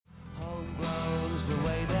goes the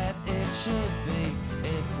way that it should be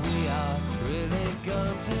if we are really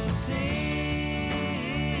going to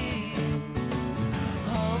see.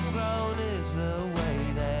 Homegrown is the way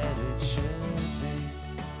that it should be.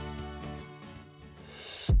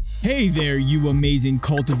 Hey there, you amazing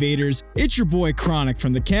cultivators. It's your boy Chronic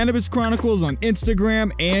from the Cannabis Chronicles on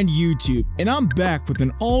Instagram and YouTube, and I'm back with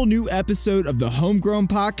an all-new episode of the Homegrown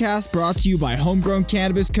Podcast brought to you by Homegrown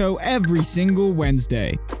Cannabis Co. every single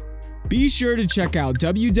Wednesday. Be sure to check out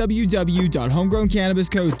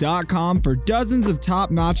www.homegrowncannabisco.com for dozens of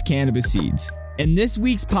top-notch cannabis seeds. In this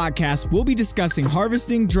week's podcast, we'll be discussing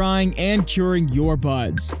harvesting, drying, and curing your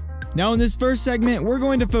buds. Now in this first segment, we're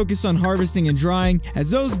going to focus on harvesting and drying,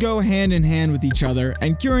 as those go hand in hand with each other,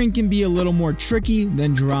 and curing can be a little more tricky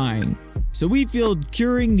than drying. So we feel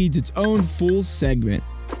curing needs its own full segment.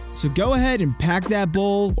 So go ahead and pack that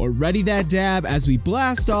bowl or ready that dab as we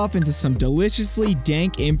blast off into some deliciously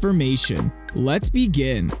dank information. Let's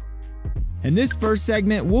begin. In this first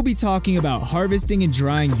segment, we'll be talking about harvesting and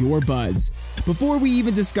drying your buds. Before we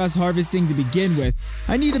even discuss harvesting to begin with,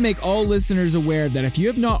 I need to make all listeners aware that if you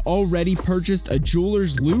have not already purchased a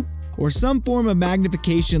jeweler's loupe or some form of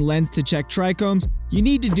magnification lens to check trichomes, you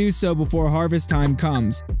need to do so before harvest time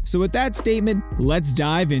comes. So with that statement, let's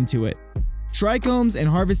dive into it. Trichomes and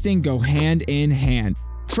harvesting go hand in hand.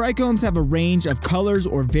 Trichomes have a range of colors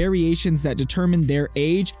or variations that determine their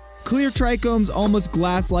age. Clear trichomes, almost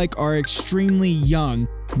glass-like, are extremely young,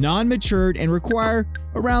 non-matured, and require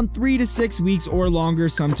around 3 to 6 weeks or longer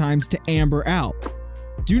sometimes to amber out.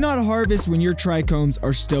 Do not harvest when your trichomes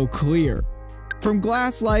are still clear. From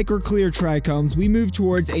glass-like or clear trichomes, we move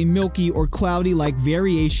towards a milky or cloudy-like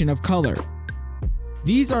variation of color.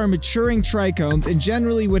 These are maturing trichomes and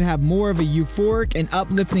generally would have more of a euphoric and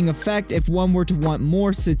uplifting effect if one were to want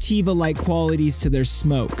more sativa-like qualities to their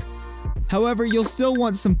smoke. However, you'll still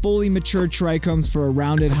want some fully matured trichomes for a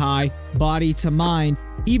rounded high, body to mind,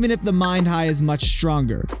 even if the mind high is much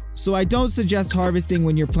stronger. So I don't suggest harvesting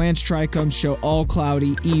when your plant's trichomes show all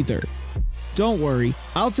cloudy either. Don't worry,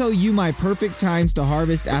 I'll tell you my perfect times to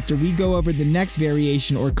harvest after we go over the next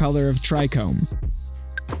variation or color of trichome.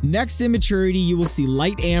 Next in maturity, you will see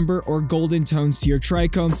light amber or golden tones to your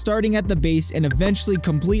trichome starting at the base and eventually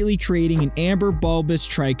completely creating an amber bulbous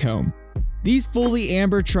trichome. These fully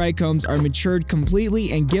amber trichomes are matured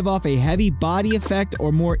completely and give off a heavy body effect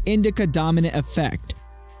or more indica dominant effect.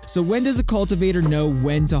 So when does a cultivator know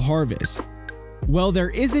when to harvest? Well, there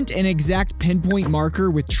isn't an exact pinpoint marker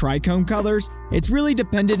with trichome colors. It's really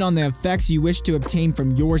dependent on the effects you wish to obtain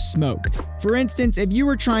from your smoke. For instance, if you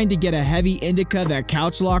were trying to get a heavy indica that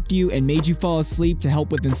couch locked you and made you fall asleep to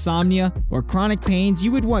help with insomnia or chronic pains,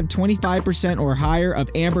 you would want 25% or higher of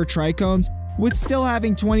amber trichomes, with still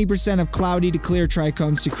having 20% of cloudy to clear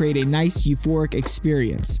trichomes to create a nice euphoric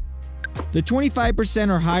experience. The 25%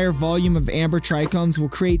 or higher volume of amber trichomes will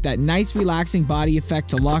create that nice relaxing body effect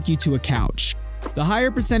to lock you to a couch. The higher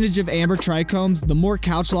percentage of amber trichomes, the more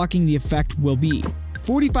couch locking the effect will be.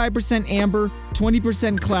 45% amber,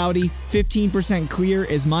 20% cloudy, 15% clear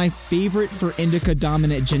is my favorite for indica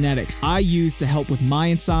dominant genetics I use to help with my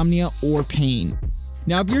insomnia or pain.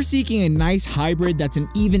 Now, if you're seeking a nice hybrid that's an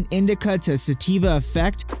even indica to sativa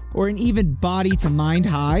effect or an even body to mind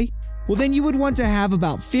high, well then you would want to have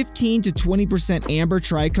about 15 to 20% amber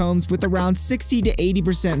trichomes with around 60 to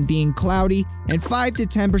 80% being cloudy and 5 to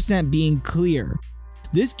 10% being clear.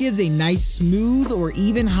 This gives a nice smooth or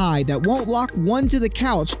even high that won't lock one to the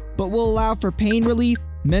couch but will allow for pain relief,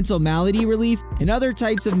 mental malady relief, and other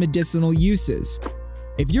types of medicinal uses.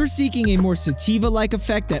 If you're seeking a more sativa-like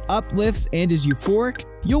effect that uplifts and is euphoric,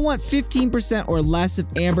 you'll want 15% or less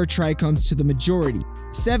of amber trichomes to the majority,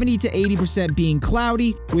 70 to 80% being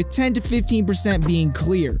cloudy, with 10 to 15% being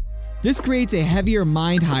clear. This creates a heavier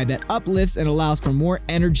mind high that uplifts and allows for more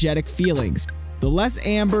energetic feelings. The less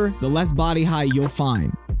amber, the less body high you'll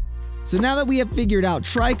find. So now that we have figured out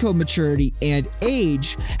trichome maturity and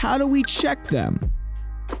age, how do we check them?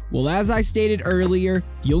 Well, as I stated earlier,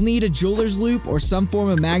 you'll need a jeweler's loupe or some form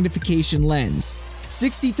of magnification lens.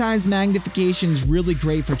 60 times magnification is really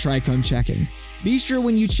great for trichome checking. Be sure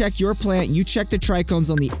when you check your plant, you check the trichomes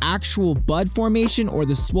on the actual bud formation or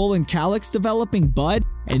the swollen calyx developing bud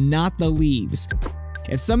and not the leaves.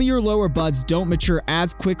 If some of your lower buds don't mature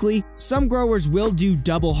as quickly, some growers will do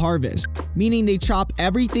double harvest, meaning they chop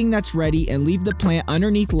everything that's ready and leave the plant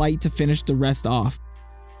underneath light to finish the rest off.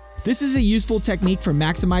 This is a useful technique for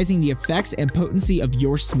maximizing the effects and potency of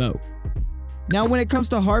your smoke. Now, when it comes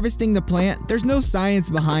to harvesting the plant, there's no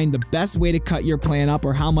science behind the best way to cut your plant up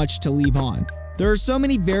or how much to leave on. There are so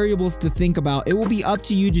many variables to think about, it will be up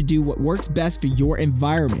to you to do what works best for your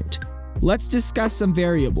environment. Let's discuss some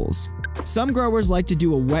variables. Some growers like to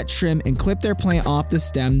do a wet trim and clip their plant off the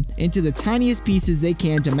stem into the tiniest pieces they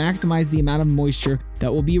can to maximize the amount of moisture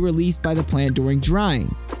that will be released by the plant during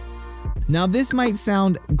drying. Now this might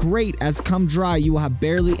sound great, as come dry you will have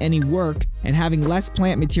barely any work, and having less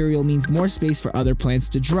plant material means more space for other plants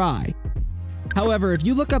to dry. However, if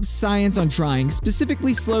you look up science on drying,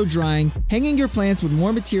 specifically slow drying, hanging your plants with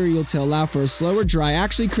more material to allow for a slower dry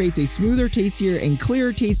actually creates a smoother, tastier, and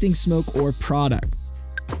clearer tasting smoke or product.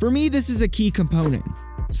 For me, this is a key component.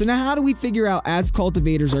 So now how do we figure out as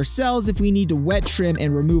cultivators ourselves if we need to wet trim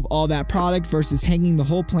and remove all that product versus hanging the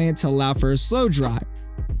whole plant to allow for a slow dry?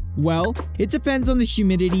 Well, it depends on the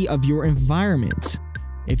humidity of your environment.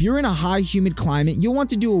 If you're in a high humid climate, you'll want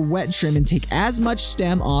to do a wet trim and take as much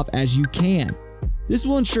stem off as you can. This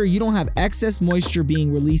will ensure you don't have excess moisture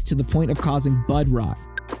being released to the point of causing bud rot.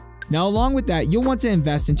 Now along with that, you'll want to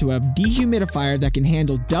invest into a dehumidifier that can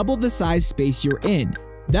handle double the size space you're in.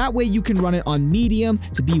 That way you can run it on medium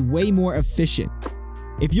to be way more efficient.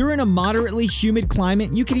 If you're in a moderately humid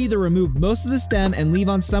climate, you can either remove most of the stem and leave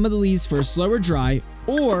on some of the leaves for a slower dry,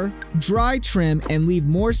 or dry trim and leave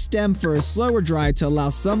more stem for a slower dry to allow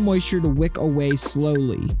some moisture to wick away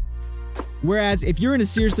slowly. Whereas if you're in a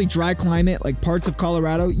seriously dry climate like parts of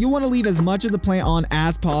Colorado, you'll want to leave as much of the plant on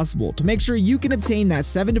as possible to make sure you can obtain that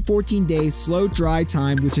 7 to 14 day slow dry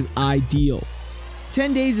time, which is ideal.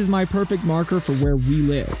 10 days is my perfect marker for where we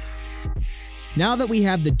live. Now that we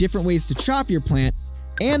have the different ways to chop your plant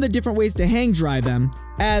and the different ways to hang dry them,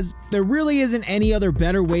 as there really isn't any other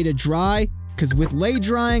better way to dry, because with lay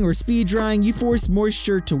drying or speed drying, you force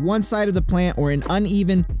moisture to one side of the plant or an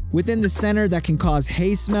uneven within the center that can cause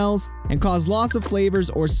hay smells and cause loss of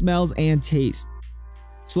flavors or smells and taste.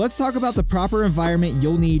 So let's talk about the proper environment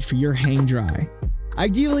you'll need for your hang dry.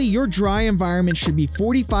 Ideally, your dry environment should be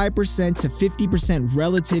 45% to 50%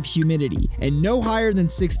 relative humidity and no higher than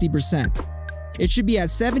 60%. It should be at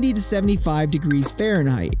 70 to 75 degrees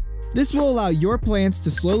Fahrenheit. This will allow your plants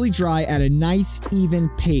to slowly dry at a nice, even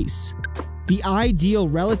pace. The ideal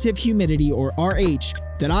relative humidity, or RH,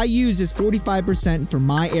 that I use is 45% for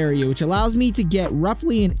my area, which allows me to get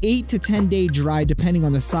roughly an 8 to 10 day dry depending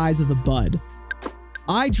on the size of the bud.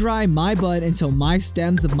 I dry my bud until my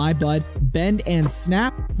stems of my bud bend and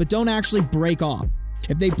snap, but don't actually break off.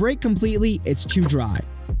 If they break completely, it's too dry.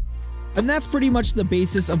 And that's pretty much the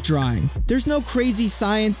basis of drying. There's no crazy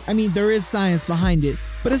science, I mean there is science behind it,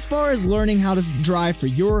 but as far as learning how to dry for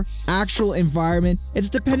your actual environment, it's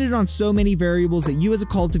dependent on so many variables that you as a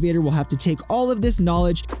cultivator will have to take all of this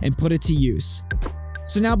knowledge and put it to use.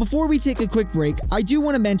 So now before we take a quick break, I do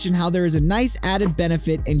want to mention how there is a nice added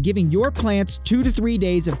benefit in giving your plants 2 to 3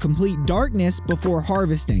 days of complete darkness before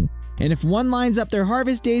harvesting. And if one lines up their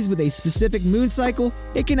harvest days with a specific moon cycle,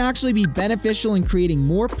 it can actually be beneficial in creating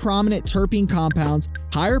more prominent terpene compounds,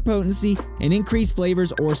 higher potency, and increased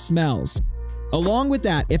flavors or smells. Along with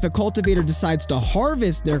that, if a cultivator decides to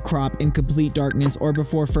harvest their crop in complete darkness or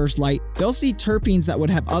before first light, they'll see terpenes that would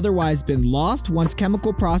have otherwise been lost once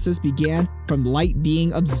chemical process began from light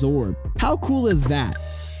being absorbed. How cool is that?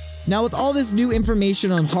 Now with all this new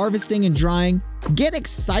information on harvesting and drying, get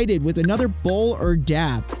excited with another bowl or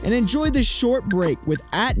dab and enjoy this short break with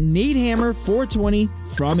 @NateHammer420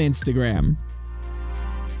 from Instagram.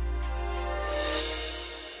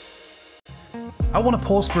 I want to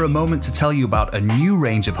pause for a moment to tell you about a new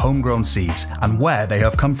range of homegrown seeds and where they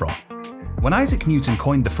have come from. When Isaac Newton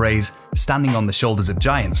coined the phrase, standing on the shoulders of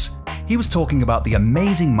giants, he was talking about the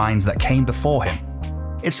amazing minds that came before him.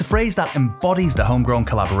 It's a phrase that embodies the homegrown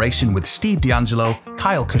collaboration with Steve D'Angelo,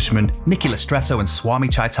 Kyle Cushman, Nicky Lestretto and Swami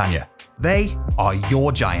Chaitanya. They are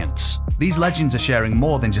your giants. These legends are sharing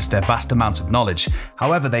more than just their vast amounts of knowledge.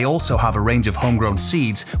 However, they also have a range of homegrown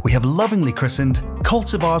seeds we have lovingly christened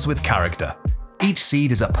cultivars with character. Each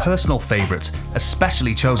seed is a personal favourite,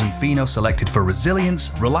 especially chosen pheno selected for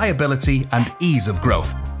resilience, reliability and ease of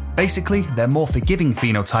growth. Basically, they're more forgiving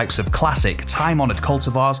phenotypes of classic, time-honoured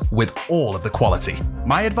cultivars with all of the quality.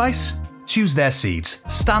 My advice? Choose their seeds,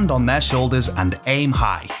 stand on their shoulders and aim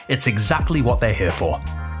high. It's exactly what they're here for.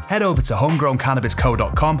 Head over to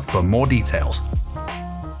homegrowncannabisco.com for more details.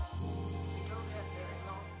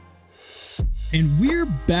 And we're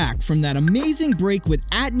back from that amazing break with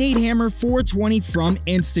 @NateHammer420 from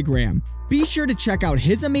Instagram. Be sure to check out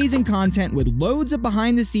his amazing content with loads of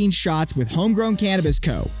behind-the-scenes shots with Homegrown Cannabis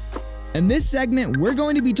Co. In this segment, we're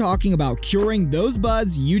going to be talking about curing those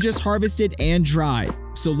buds you just harvested and dried.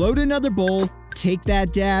 So load another bowl, take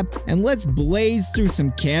that dab, and let's blaze through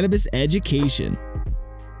some cannabis education.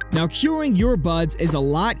 Now, curing your buds is a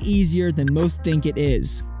lot easier than most think it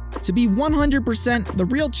is. To be 100%, the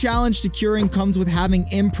real challenge to curing comes with having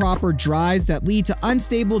improper dries that lead to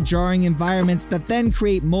unstable jarring environments that then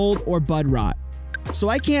create mold or bud rot. So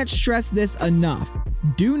I can't stress this enough.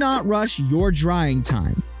 Do not rush your drying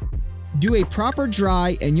time. Do a proper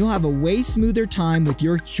dry and you'll have a way smoother time with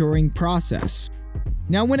your curing process.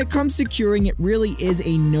 Now when it comes to curing, it really is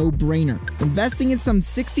a no-brainer. Investing in some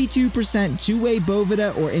 62% two-way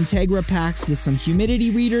Boveda or Integra packs with some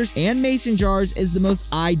humidity readers and mason jars is the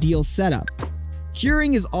most ideal setup.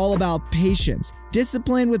 Curing is all about patience,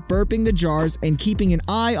 discipline with burping the jars, and keeping an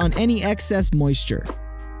eye on any excess moisture.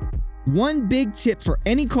 One big tip for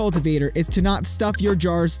any cultivator is to not stuff your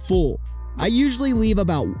jars full. I usually leave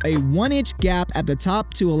about a 1-inch gap at the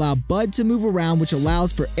top to allow bud to move around, which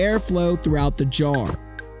allows for airflow throughout the jar.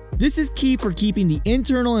 This is key for keeping the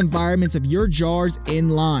internal environments of your jars in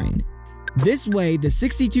line. This way, the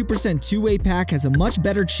 62% two-way pack has a much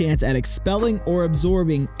better chance at expelling or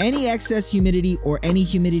absorbing any excess humidity or any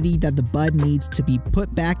humidity that the bud needs to be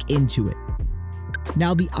put back into it.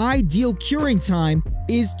 Now, the ideal curing time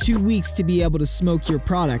is 2 weeks to be able to smoke your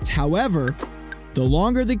product. However, the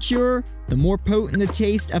longer the cure, the more potent the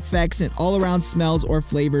taste, effects, and all-around smells or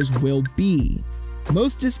flavors will be.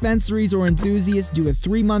 Most dispensaries or enthusiasts do a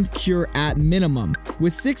 3-month cure at minimum,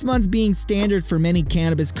 with 6 months being standard for many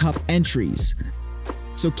cannabis cup entries.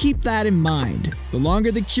 So keep that in mind. The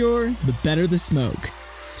longer the cure, the better the smoke.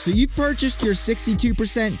 So you've purchased your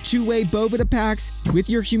 62% two-way Boveda packs with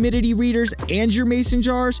your humidity readers and your mason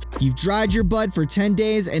jars. You've dried your bud for 10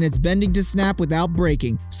 days and it's bending to snap without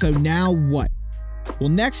breaking. So now what? Well,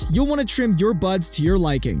 next, you'll want to trim your buds to your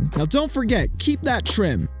liking. Now don't forget, keep that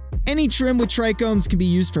trim. Any trim with trichomes can be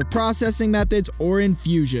used for processing methods or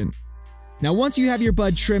infusion. Now once you have your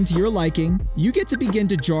bud trimmed to your liking, you get to begin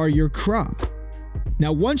to jar your crop.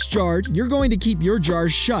 Now once jarred, you're going to keep your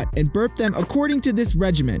jars shut and burp them according to this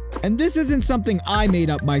regimen. And this isn't something I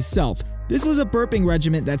made up myself. This was a burping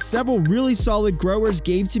regimen that several really solid growers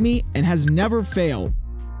gave to me and has never failed.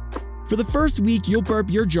 For the first week, you'll burp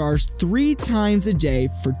your jars 3 times a day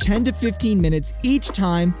for 10 to 15 minutes each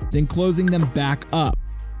time, then closing them back up.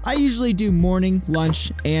 I usually do morning,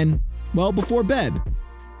 lunch, and, well, before bed.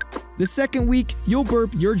 The second week, you'll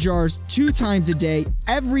burp your jars 2 times a day,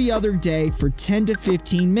 every other day for 10 to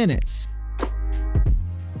 15 minutes.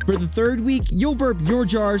 For the third week, you'll burp your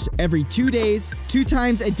jars every 2 days, 2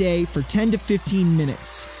 times a day for 10 to 15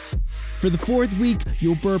 minutes. For the fourth week,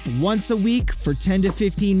 you'll burp once a week for 10 to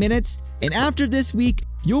 15 minutes, and after this week,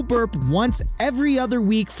 you'll burp once every other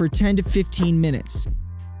week for 10 to 15 minutes.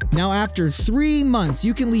 Now after 3 months,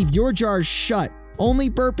 you can leave your jars shut,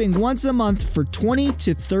 only burping once a month for 20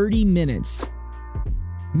 to 30 minutes.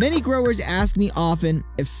 Many growers ask me often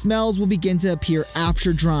if smells will begin to appear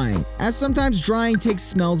after drying, as sometimes drying takes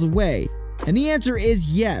smells away. And the answer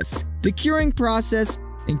is yes. The curing process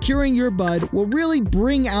and curing your bud will really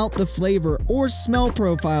bring out the flavor or smell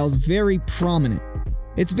profiles very prominent.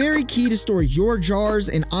 It's very key to store your jars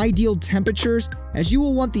in ideal temperatures, as you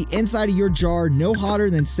will want the inside of your jar no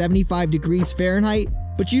hotter than 75 degrees Fahrenheit,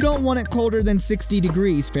 but you don't want it colder than 60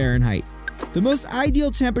 degrees Fahrenheit. The most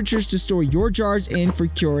ideal temperatures to store your jars in for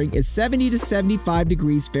curing is 70 to 75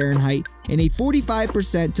 degrees Fahrenheit in a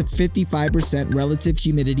 45% to 55% relative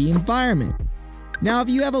humidity environment. Now, if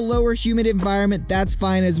you have a lower humid environment, that's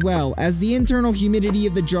fine as well, as the internal humidity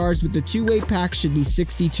of the jars with the two-way pack should be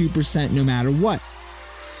 62% no matter what.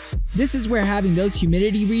 This is where having those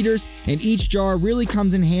humidity readers in each jar really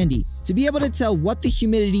comes in handy, to be able to tell what the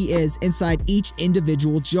humidity is inside each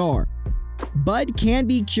individual jar. Bud can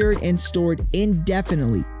be cured and stored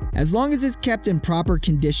indefinitely, as long as it's kept in proper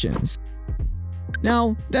conditions.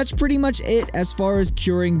 Now, that's pretty much it as far as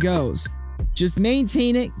curing goes. Just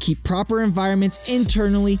maintain it, keep proper environments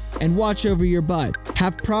internally, and watch over your bud.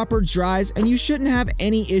 Have proper dries, and you shouldn't have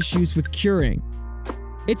any issues with curing.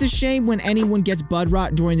 It's a shame when anyone gets bud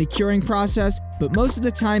rot during the curing process, but most of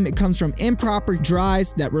the time it comes from improper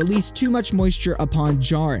dries that release too much moisture upon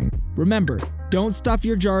jarring. Remember, don't stuff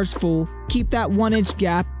your jars full, keep that 1-inch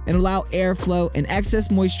gap, and allow airflow and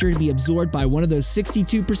excess moisture to be absorbed by one of those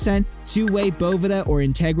 62% two-way Boveda or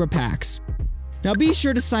Integra packs. Now be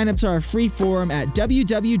sure to sign up to our free forum at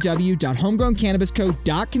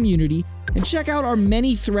www.homegrowncannabisco.community and check out our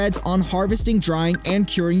many threads on harvesting, drying, and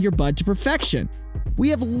curing your bud to perfection. We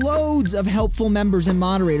have loads of helpful members and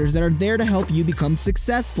moderators that are there to help you become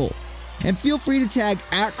successful. And feel free to tag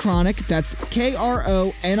 @Kronic, that's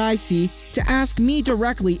KRONIC, to ask me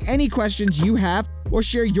directly any questions you have or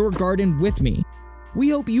share your garden with me. We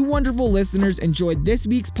hope you wonderful listeners enjoyed this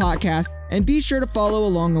week's podcast, and be sure to follow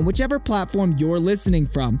along on whichever platform you're listening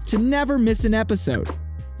from to never miss an episode.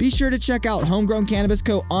 Be sure to check out Homegrown Cannabis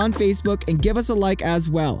Co. on Facebook and give us a like as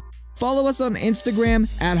well. Follow us on Instagram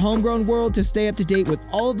at Homegrown World to stay up to date with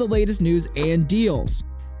all of the latest news and deals.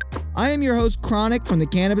 I am your host, Chronic, from the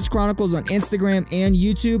Cannabis Chronicles on Instagram and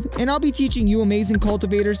YouTube, and I'll be teaching you amazing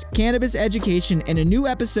cultivators, cannabis education, and a new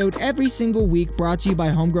episode every single week brought to you by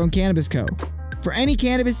Homegrown Cannabis Co. For any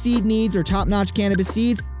cannabis seed needs or top-notch cannabis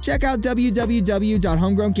seeds, check out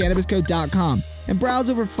www.homegrowncannabisco.com and browse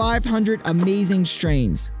over 500 amazing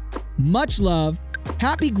strains. Much love,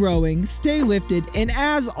 happy growing, stay lifted, and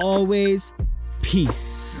as always,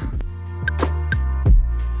 peace.